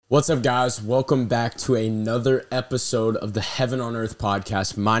What's up, guys? Welcome back to another episode of the Heaven on Earth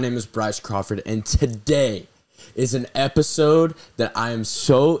podcast. My name is Bryce Crawford, and today is an episode that I am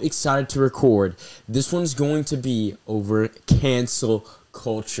so excited to record. This one's going to be over cancel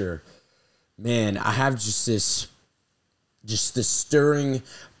culture. Man, I have just this stirring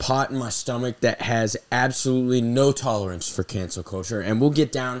pot in my stomach that has absolutely no tolerance for cancel culture. And we'll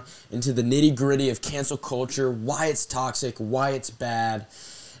get down into the nitty-gritty of cancel culture, why it's toxic, why it's bad,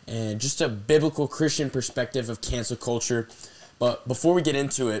 and just a biblical Christian perspective of cancel culture. But before we get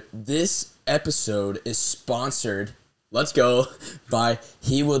into it, this episode is sponsored, let's go, by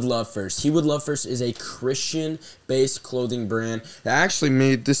He Would Love First. He Would Love First is a Christian-based clothing brand that actually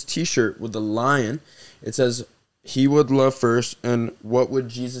made this t-shirt with the lion. It says, He would love first, and what would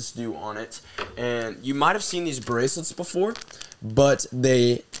Jesus do on it? And you might have seen these bracelets before, but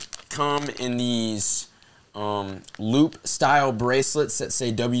they come in these loop style bracelets that say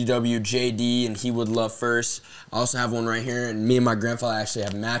WWJD and He Would Love First. I also have one right here, and me and my grandfather actually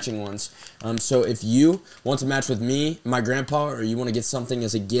have matching ones. So if you want to match with me, my grandpa, or you want to get something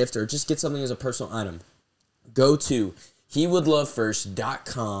as a gift or just get something as a personal item, go to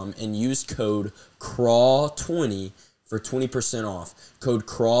HeWouldLoveFirst.com and use code CRAW20 for 20% off. Code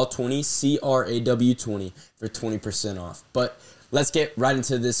CRAW20, C-R-A-W 20 for 20% off. But let's get right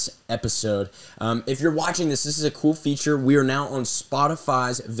into this episode. If you're watching this is a cool feature. We are now on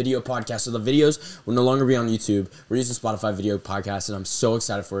Spotify's video podcast. So the videos will no longer be on YouTube. We're using Spotify video podcast, and I'm so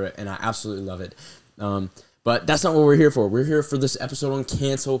excited for it, and I absolutely love it. But that's not what we're here for. We're here for this episode on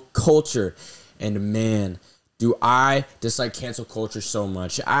cancel culture. And man, do I dislike cancel culture so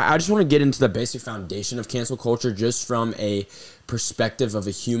much. I just want to get into the basic foundation of cancel culture just from a perspective of a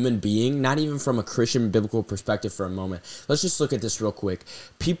human being, not even from a Christian biblical perspective for a moment. Let's just look at this real quick.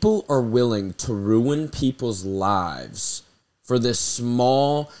 People are willing to ruin people's lives for this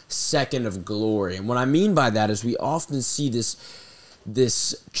small second of glory. And what I mean by that is we often see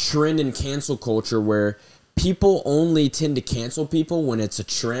this trend in cancel culture where people only tend to cancel people when it's a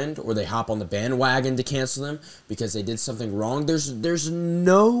trend, or they hop on the bandwagon to cancel them because they did something wrong. There's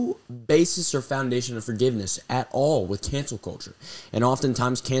no basis or foundation of forgiveness at all with cancel culture. And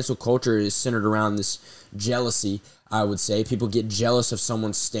oftentimes cancel culture is centered around this jealousy, I would say. People get jealous of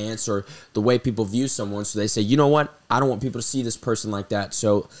someone's stance or the way people view someone, so they say, you know what, I don't want people to see this person like that,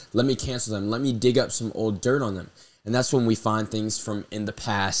 so let me cancel them. Let me dig up some old dirt on them. And that's when we find things from in the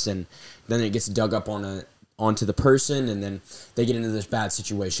past, and then it gets dug up onto the person, and then they get into this bad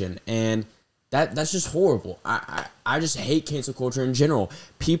situation, and that's just horrible. I just hate cancel culture in general.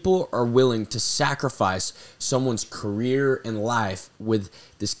 People are willing to sacrifice someone's career and life with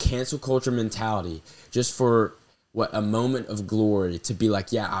this cancel culture mentality just for a moment of glory, to be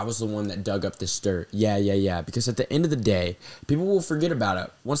like, yeah, I was the one that dug up this dirt. Yeah. Because at the end of the day, people will forget about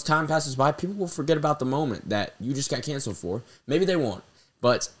it. Once time passes by, people will forget about the moment that you just got canceled for. Maybe they won't,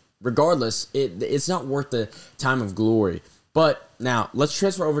 but regardless, it's not worth the time of glory. But now, let's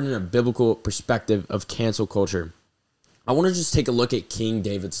transfer over to a biblical perspective of cancel culture. I want to just take a look at King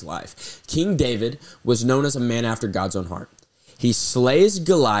David's life. King David was known as a man after God's own heart. He slays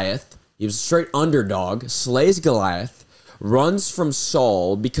Goliath. He was a straight underdog, slays Goliath, runs from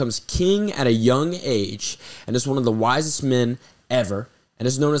Saul, becomes king at a young age, and is one of the wisest men ever, and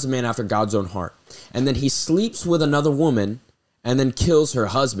is known as a man after God's own heart. And then he sleeps with another woman and then kills her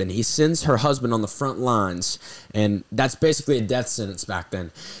husband. He sends her husband on the front lines, and that's basically a death sentence back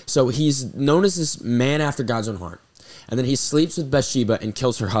then. So he's known as this man after God's own heart. And then he sleeps with Bathsheba and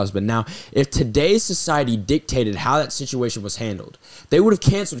kills her husband. Now, if today's society dictated how that situation was handled, they would have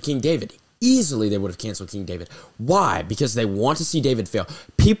canceled King David. Easily they would have canceled King David. Why? Because they want to see David fail.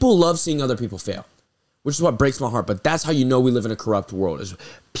 People love seeing other people fail, which is what breaks my heart. But that's how you know we live in a corrupt world, is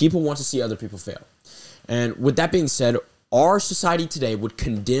people want to see other people fail. And with that being said, our society today would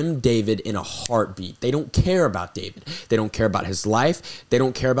condemn David in a heartbeat. They don't care about David. They don't care about his life. They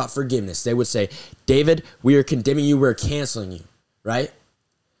don't care about forgiveness. They would say, David, we are condemning you. We're canceling you, right?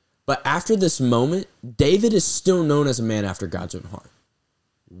 But after this moment, David is still known as a man after God's own heart.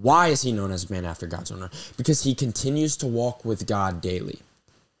 Why is he known as a man after God's own heart? Because he continues to walk with God daily.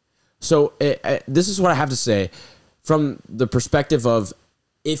 So this is what I have to say from the perspective of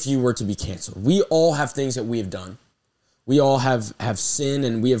if you were to be canceled. We all have things that we have done. We all have sinned,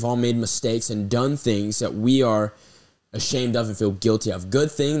 and we have all made mistakes and done things that we are ashamed of and feel guilty of.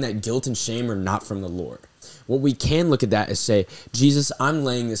 Good thing that guilt and shame are not from the Lord. What we can look at that is say, Jesus, I'm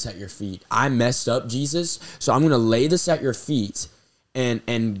laying this at your feet. I messed up, Jesus, so I'm going to lay this at your feet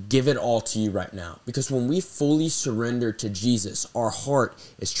and give it all to you right now. Because when we fully surrender to Jesus, our heart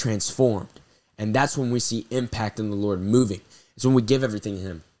is transformed. And that's when we see impact in the Lord moving. It's when we give everything to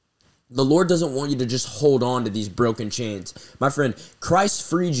him. The Lord doesn't want you to just hold on to these broken chains. My friend, Christ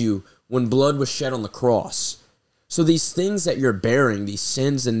freed you when blood was shed on the cross. So these things that you're bearing, these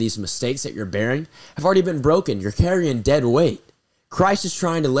sins and these mistakes that you're bearing, have already been broken. You're carrying dead weight. Christ is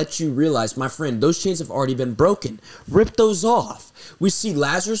trying to let you realize, my friend, those chains have already been broken. Rip those off. We see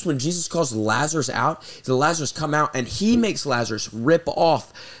Lazarus, when Jesus calls Lazarus out, the Lazarus come out, and he makes Lazarus rip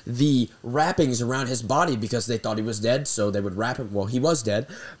off the wrappings around his body because they thought he was dead, so they would wrap him. Well, he was dead,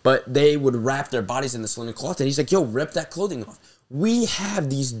 but they would wrap their bodies in this linen cloth, and he's like, yo, rip that clothing off. We have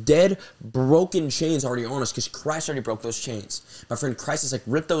these dead, broken chains already on us because Christ already broke those chains. My friend, Christ is like,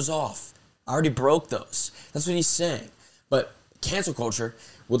 rip those off. I already broke those. That's what he's saying. But cancel culture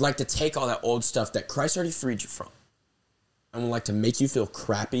would like to take all that old stuff that Christ already freed you from and would like to make you feel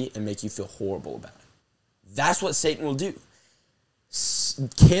crappy and make you feel horrible about it. That's what Satan will do.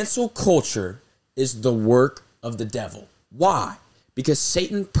 Cancel culture is the work of the devil. Why? Because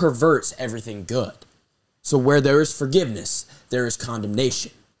Satan perverts everything good. So where there is forgiveness, there is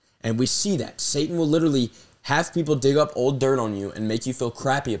condemnation. And we see that. Satan will literally have people dig up old dirt on you and make you feel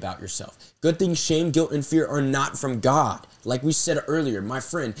crappy about yourself. Good things, shame, guilt, and fear are not from God. Like we said earlier, my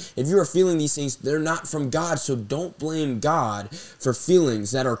friend, if you are feeling these things, they're not from God. So don't blame God for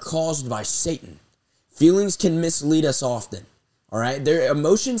feelings that are caused by Satan. Feelings can mislead us often. All right? Their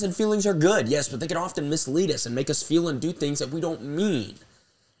emotions and feelings are good, yes, but they can often mislead us and make us feel and do things that we don't mean.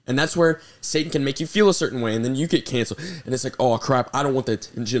 And that's where Satan can make you feel a certain way, and then you get canceled. And it's like, oh, crap, I don't want the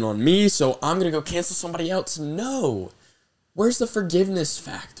attention on me, so I'm going to go cancel somebody else. No. Where's the forgiveness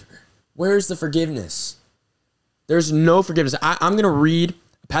factor? Where's the forgiveness? There's no forgiveness. I'm going to read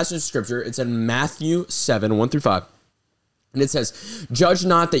a passage of Scripture. It's in Matthew 7, 1-5. And it says, judge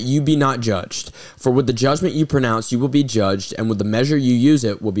not that you be not judged. For with the judgment you pronounce, you will be judged, and with the measure you use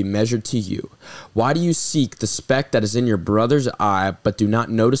it will be measured to you. Why do you seek the speck that is in your brother's eye, but do not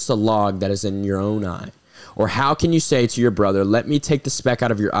notice the log that is in your own eye? Or how can you say to your brother, let me take the speck out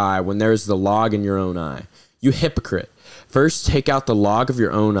of your eye, when there is the log in your own eye? You hypocrite. First take out the log of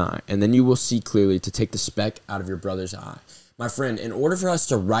your own eye, and then you will see clearly to take the speck out of your brother's eye. My friend, in order for us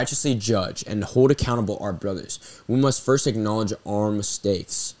to righteously judge and hold accountable our brothers, we must first acknowledge our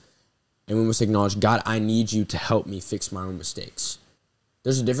mistakes. And we must acknowledge, God, I need you to help me fix my own mistakes.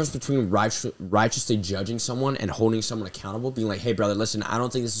 There's a difference between righteously judging someone and holding someone accountable, being like, hey, brother, listen, I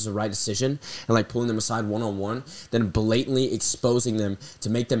don't think this is the right decision, and like pulling them aside one-on-one, then blatantly exposing them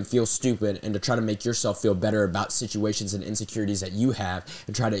to make them feel stupid and to try to make yourself feel better about situations and insecurities that you have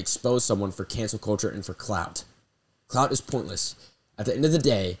and try to expose someone for cancel culture and for clout. Clout is pointless. At the end of the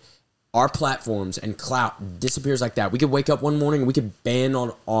day, our platforms and clout disappears like that. We could wake up one morning and we could ban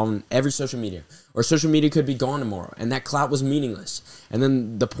on every social media. Or social media could be gone tomorrow. And that clout was meaningless. And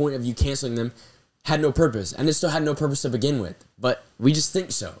then the point of you canceling them had no purpose. And it still had no purpose to begin with. But we just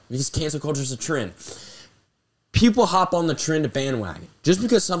think so. Because cancel culture is a trend. People hop on the trend bandwagon. Just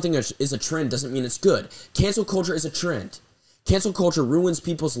because something is a trend doesn't mean it's good. Cancel culture is a trend. Cancel culture ruins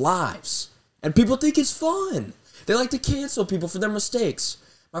people's lives. And people think it's fun. They like to cancel people for their mistakes.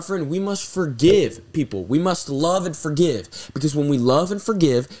 My friend, we must forgive people. We must love and forgive. Because when we love and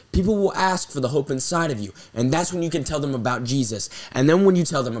forgive, people will ask for the hope inside of you. And that's when you can tell them about Jesus. And then when you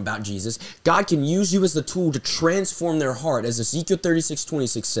tell them about Jesus, God can use you as the tool to transform their heart, as Ezekiel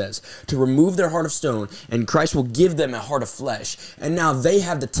 36:26 says, to remove their heart of stone, and Christ will give them a heart of flesh. And now they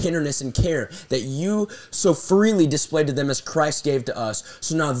have the tenderness and care that you so freely displayed to them as Christ gave to us.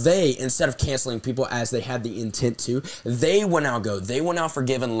 So now they, instead of canceling people as they had the intent to, they will now go. They will now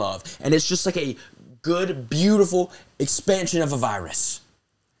forgive and love. And it's just like a good, beautiful expansion of a virus.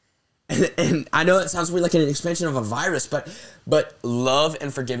 And I know that sounds weird, like an expansion of a virus, but love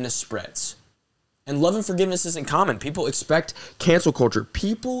and forgiveness spreads. And love and forgiveness isn't common. People expect cancel culture.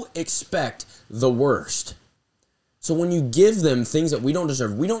 People expect the worst. So when you give them things that we don't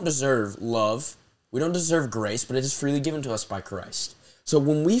deserve love, we don't deserve grace, but it is freely given to us by Christ. So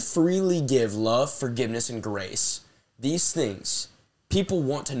when we freely give love, forgiveness, and grace, these things, people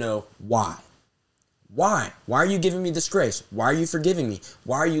want to know why. Why? Why are you giving me this grace? Why are you forgiving me?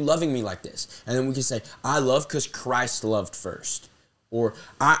 Why are you loving me like this? And then we can say, I love because Christ loved first. Or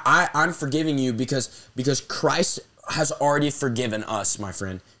I'm forgiving you because Christ has already forgiven us, my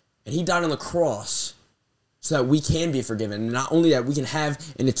friend. And he died on the cross so that we can be forgiven. And not only that, we can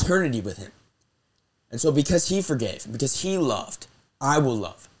have an eternity with him. And so because he forgave, because he loved, I will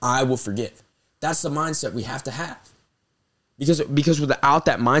love, I will forgive. That's the mindset we have to have. Because without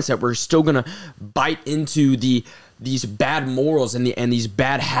that mindset, we're still going to bite into these bad morals and these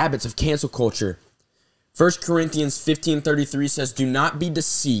bad habits of cancel culture. 1 Corinthians 15:33 says, do not be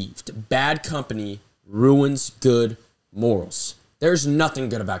deceived. Bad company ruins good morals. There's nothing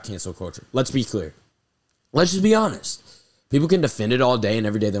good about cancel culture. Let's be clear. Let's just be honest. People can defend it all day and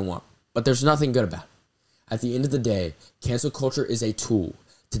every day they want, but there's nothing good about it. At the end of the day, cancel culture is a tool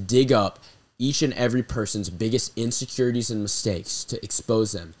to dig up each and every person's biggest insecurities and mistakes, to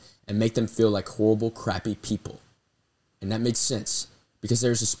expose them and make them feel like horrible, crappy people. And that makes sense because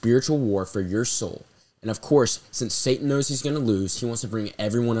there's a spiritual war for your soul. And of course, since Satan knows he's going to lose, he wants to bring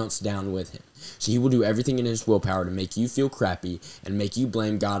everyone else down with him. So he will do everything in his willpower to make you feel crappy and make you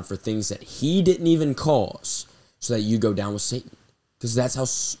blame God for things that he didn't even cause, so that you go down with Satan. Because that's how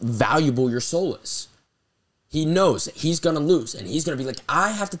valuable your soul is. He knows that he's going to lose, and he's going to be like,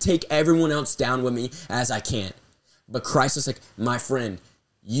 I have to take everyone else down with me as I can. But Christ is like, my friend,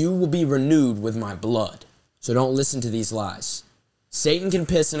 you will be renewed with my blood. So don't listen to these lies. Satan can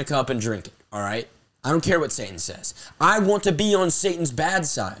piss in a cup and drink it, all right? I don't care what Satan says. I want to be on Satan's bad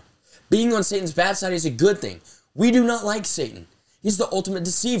side. Being on Satan's bad side is a good thing. We do not like Satan. He's the ultimate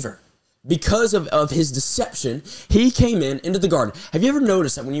deceiver. Because of his deception, he came into the garden. Have you ever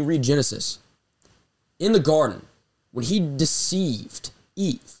noticed that when you read Genesis, in the garden, when he deceived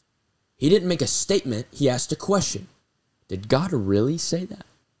Eve, he didn't make a statement, he asked a question. Did God really say that?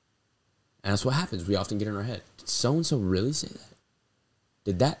 And that's what happens. We often get in our head. Did so-and-so really say that?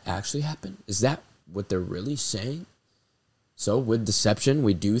 Did that actually happen? Is that what they're really saying? So with deception,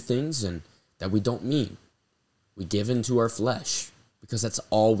 we do things and that we don't mean. We give into our flesh because that's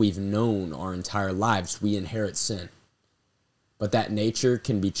all we've known our entire lives. We inherit sin. But that nature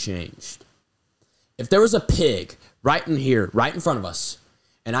can be changed. If there was a pig right in here, right in front of us,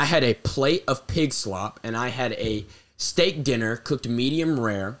 and I had a plate of pig slop and I had a steak dinner cooked medium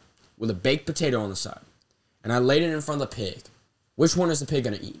rare with a baked potato on the side, and I laid it in front of the pig, which one is the pig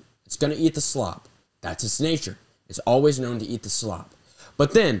going to eat? It's going to eat the slop. That's its nature. It's always known to eat the slop.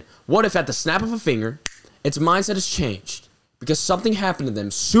 But then, what if at the snap of a finger, its mindset has changed because something happened to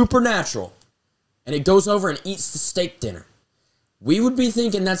them, supernatural, and it goes over and eats the steak dinner? We would be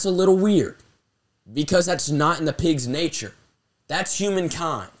thinking that's a little weird because that's not in the pig's nature. That's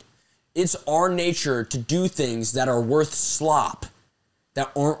humankind. It's our nature to do things that are worth slop,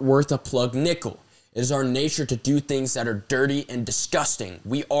 that aren't worth a plug nickel. It is our nature to do things that are dirty and disgusting.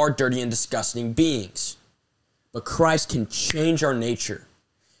 We are dirty and disgusting beings. But Christ can change our nature.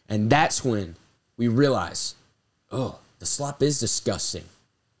 And that's when we realize, oh, the slop is disgusting.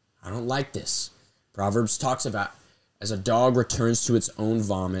 I don't like this. Proverbs talks about, as a dog returns to its own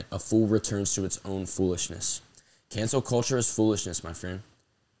vomit, a fool returns to its own foolishness. Cancel culture is foolishness, my friend.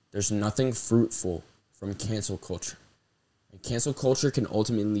 There's nothing fruitful from cancel culture. And cancel culture can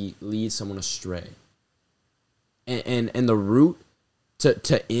ultimately lead someone astray. And the root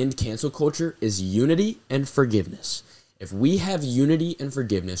to end cancel culture is unity and forgiveness. If we have unity and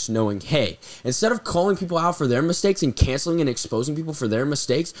forgiveness, knowing, hey, instead of calling people out for their mistakes and canceling and exposing people for their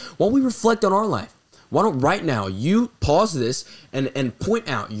mistakes, why don't we reflect on our life? Why don't right now you pause this and point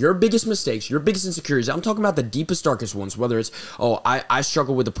out your biggest mistakes, your biggest insecurities? I'm talking about the deepest, darkest ones, whether it's, I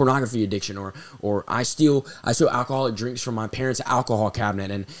struggle with a pornography addiction, or I steal alcoholic drinks from my parents' alcohol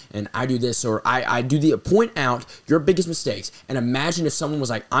cabinet, and I do this, or I do the, point out your biggest mistakes, and imagine if someone was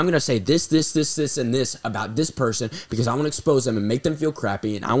like, I'm going to say this, and this about this person because I want to expose them and make them feel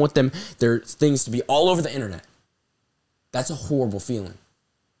crappy, and I want their things to be all over the internet. That's a horrible feeling.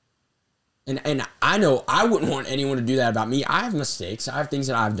 And I know I wouldn't want anyone to do that about me. I have mistakes. I have things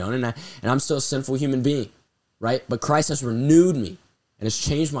that I've done, and I'm still a sinful human being, right? But Christ has renewed me and has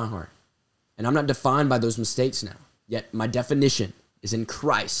changed my heart. And I'm not defined by those mistakes now. Yet my definition is in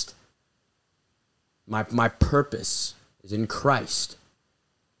Christ. My purpose is in Christ.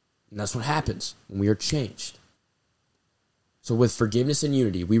 And that's what happens when we are changed. So with forgiveness and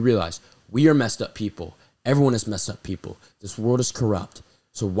unity, we realize we are messed up people. Everyone is messed up people. This world is corrupt.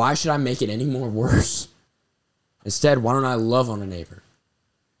 So why should I make it any more worse? Instead, why don't I love on a neighbor?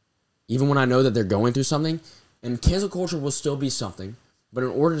 Even when I know that they're going through something, and cancel culture will still be something, but in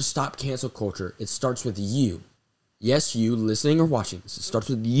order to stop cancel culture, it starts with you. Yes, you listening or watching this, it starts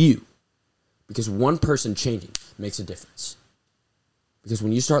with you. Because one person changing makes a difference. Because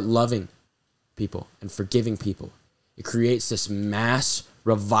when you start loving people and forgiving people, it creates this mass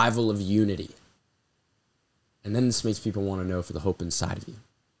revival of unity. And then this makes people want to know for the hope inside of you.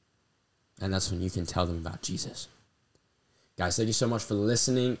 And that's when you can tell them about Jesus. Guys, thank you so much for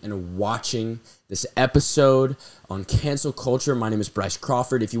listening and watching this episode on cancel culture. My name is Bryce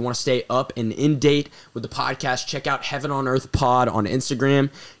Crawford. If you want to stay up and in date with the podcast, check out Heaven on Earth Pod on Instagram.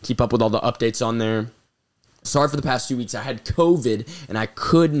 Keep up with all the updates on there. Sorry for the past 2 weeks. I had COVID and I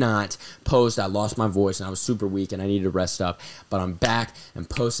could not post. I lost my voice and I was super weak and I needed to rest up. But I'm back and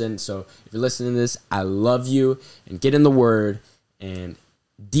posting. So if you're listening to this, I love you and get in the Word And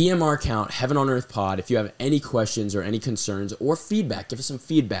DM our account, Heaven on Earth Pod, if you have any questions or any concerns or feedback. Give us some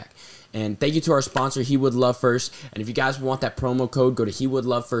feedback. And thank you to our sponsor, He Would Love First. And if you guys want that promo code, go to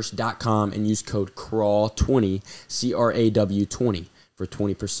hewouldlovefirst.com and use code CRAW20, CRAW20, for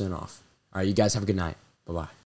 20% off. All right, you guys have a good night. Bye-bye.